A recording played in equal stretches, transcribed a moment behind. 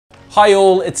Hi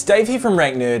all, it's Dave here from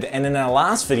RackNerd, and in our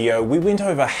last video we went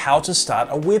over how to start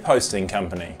a web hosting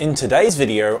company. In today's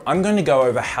video I'm going to go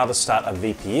over how to start a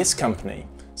VPS company.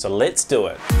 So let's do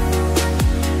it.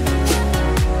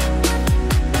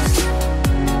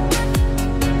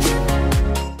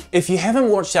 If you haven't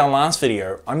watched our last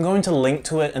video, I'm going to link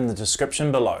to it in the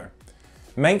description below.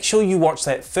 Make sure you watch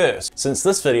that first, since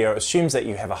this video assumes that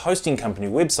you have a hosting company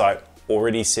website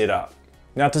already set up.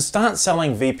 Now, to start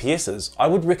selling VPSs, I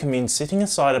would recommend setting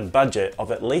aside a budget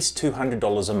of at least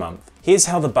 $200 a month. Here's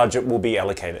how the budget will be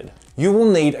allocated. You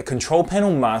will need a control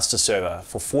panel master server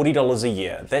for $40 a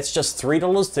year. That's just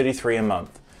 $3.33 a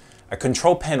month. A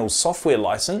control panel software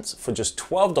license for just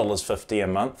 $12.50 a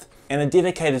month, and a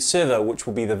dedicated server, which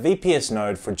will be the VPS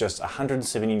Node, for just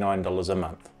 $179 a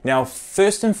month. Now,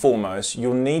 first and foremost,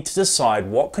 you'll need to decide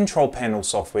what control panel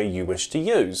software you wish to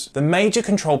use. The major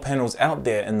control panels out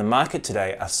there in the market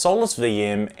today are Solus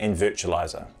VM and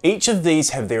Virtualizer. Each of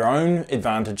these have their own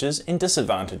advantages and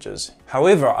disadvantages.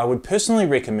 However, I would personally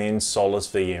recommend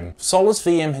Solus VM. Solus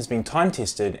VM has been time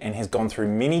tested and has gone through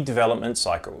many development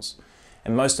cycles.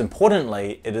 And most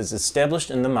importantly, it is established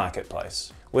in the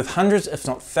marketplace, with hundreds if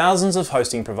not thousands of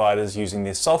hosting providers using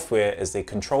their software as their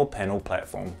control panel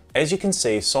platform. As you can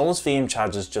see, Solus VM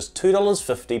charges just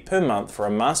 $2.50 per month for a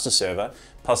master server,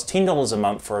 plus $10 a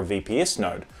month for a VPS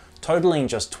node, totaling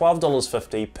just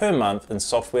 $12.50 per month in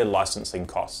software licensing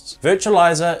costs.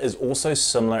 Virtualizer is also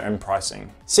similar in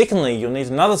pricing. Secondly, you'll need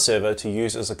another server to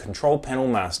use as a control panel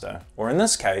master, or in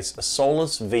this case, a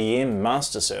Solus VM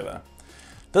master server.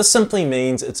 This simply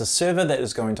means it's a server that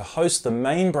is going to host the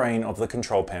main brain of the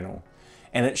control panel,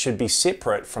 and it should be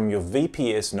separate from your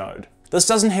VPS node. This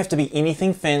doesn't have to be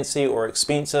anything fancy or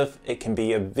expensive, it can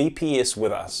be a VPS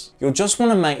with us. You'll just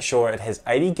want to make sure it has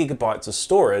 80 gigabytes of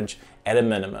storage at a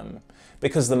minimum,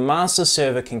 because the master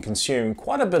server can consume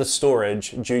quite a bit of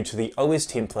storage due to the OS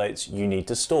templates you need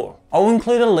to store. I'll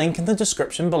include a link in the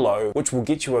description below which will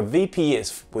get you a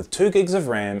VPS with 2 gigs of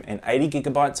RAM and 80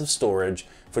 gigabytes of storage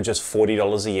for just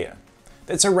 $40 a year.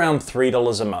 That's around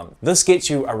 $3 a month. This gets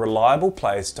you a reliable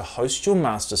place to host your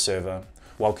master server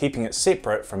while keeping it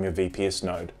separate from your VPS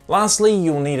node. Lastly,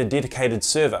 you'll need a dedicated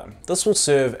server. This will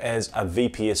serve as a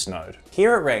VPS node.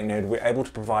 Here at RackNerd, we're able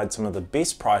to provide some of the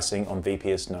best pricing on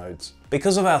VPS nodes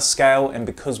because of our scale and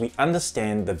because we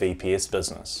understand the VPS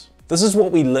business. This is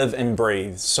what we live and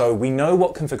breathe, so we know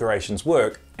what configurations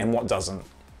work and what doesn't.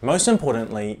 Most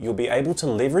importantly, you'll be able to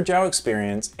leverage our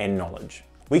experience and knowledge.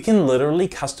 We can literally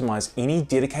customize any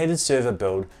dedicated server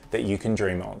build that you can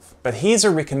dream of. But here's a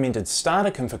recommended starter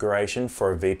configuration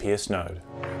for a VPS node.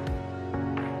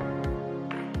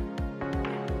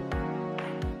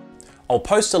 I'll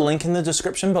post a link in the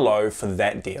description below for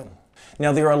that deal.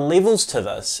 Now, there are levels to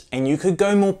this and you could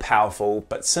go more powerful,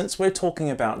 but since we're talking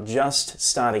about just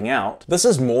starting out, this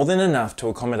is more than enough to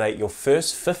accommodate your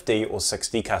first 50 or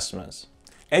 60 customers.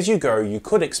 As you go, you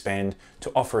could expand to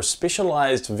offer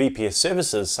specialized VPS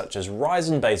services such as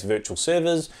Ryzen-based virtual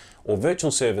servers or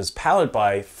virtual servers powered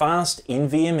by fast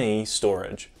NVMe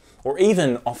storage, or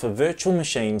even offer virtual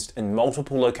machines in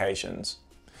multiple locations.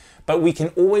 But we can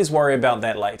always worry about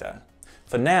that later.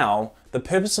 For now, the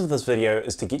purpose of this video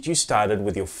is to get you started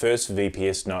with your first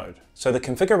VPS node. So the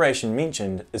configuration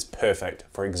mentioned is perfect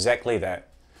for exactly that.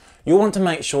 You'll want to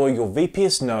make sure your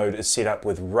VPS node is set up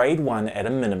with RAID-1 at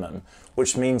a minimum,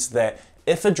 which means that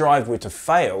if a drive were to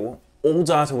fail, all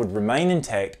data would remain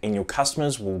intact and your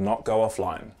customers will not go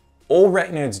offline. All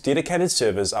RackNerd's dedicated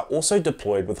servers are also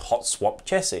deployed with hot swap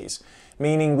chassis,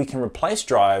 meaning we can replace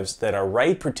drives that are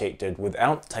RAID protected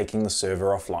without taking the server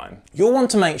offline. You'll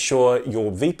want to make sure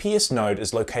your VPS node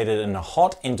is located in a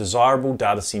hot and desirable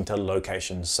data center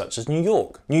location such as New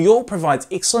York. New York provides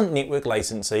excellent network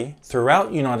latency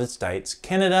throughout United States,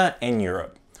 Canada and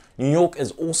Europe. New York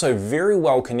is also very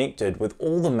well connected with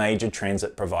all the major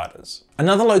transit providers.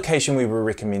 Another location we would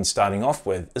recommend starting off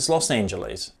with is Los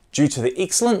Angeles, due to the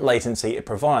excellent latency it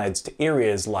provides to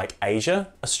areas like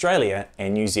Asia, Australia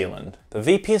and New Zealand. The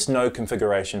VPS node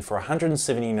configuration for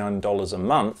 $179 a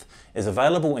month is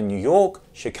available in New York,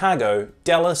 Chicago,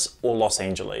 Dallas or Los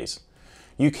Angeles.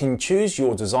 You can choose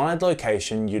your desired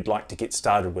location you'd like to get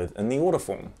started with in the order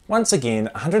form. Once again,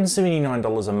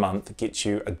 $179 a month gets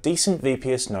you a decent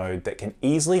VPS node that can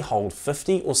easily hold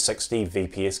 50 or 60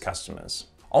 VPS customers.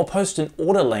 I'll post an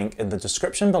order link in the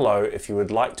description below if you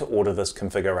would like to order this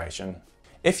configuration.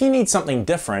 If you need something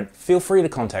different, feel free to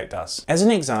contact us. As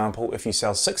an example, if you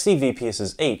sell 60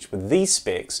 VPSs each with these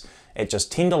specs at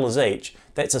just $10 each,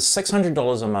 that's a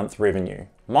 $600 a month revenue.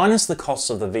 Minus the costs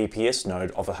of the VPS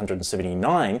node of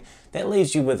 $179, that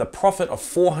leaves you with a profit of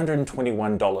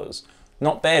 $421.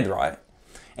 Not bad, right?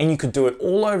 and you could do it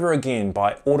all over again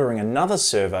by ordering another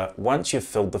server once you've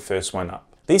filled the first one up.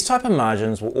 These type of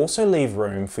margins will also leave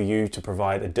room for you to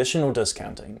provide additional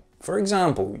discounting. For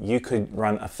example, you could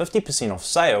run a 50% off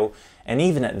sale, and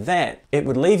even at that, it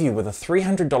would leave you with a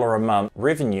 $300 a month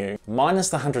revenue minus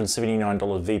the $179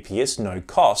 VPS node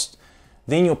cost.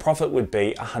 Then your profit would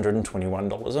be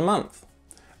 $121 a month.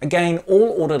 Again, all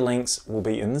order links will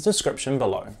be in the description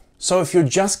below. So if you're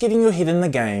just getting your head in the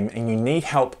game and you need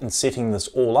help in setting this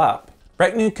all up,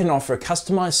 Bracknerd can offer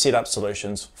customized setup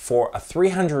solutions for a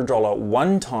 $300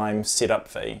 one-time setup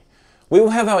fee. We will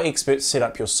have our experts set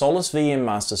up your Solus VM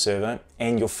master server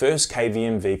and your first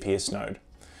KVM VPS node.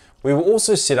 We will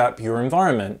also set up your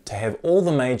environment to have all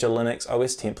the major Linux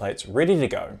OS templates ready to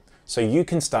go, so you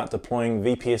can start deploying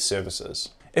VPS services.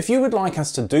 If you would like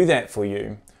us to do that for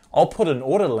you, I'll put an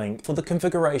order link for the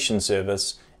configuration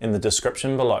service in the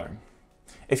description below.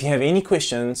 If you have any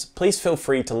questions, please feel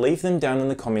free to leave them down in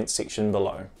the comments section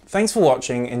below. Thanks for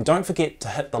watching, and don't forget to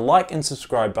hit the like and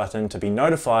subscribe button to be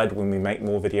notified when we make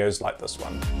more videos like this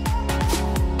one.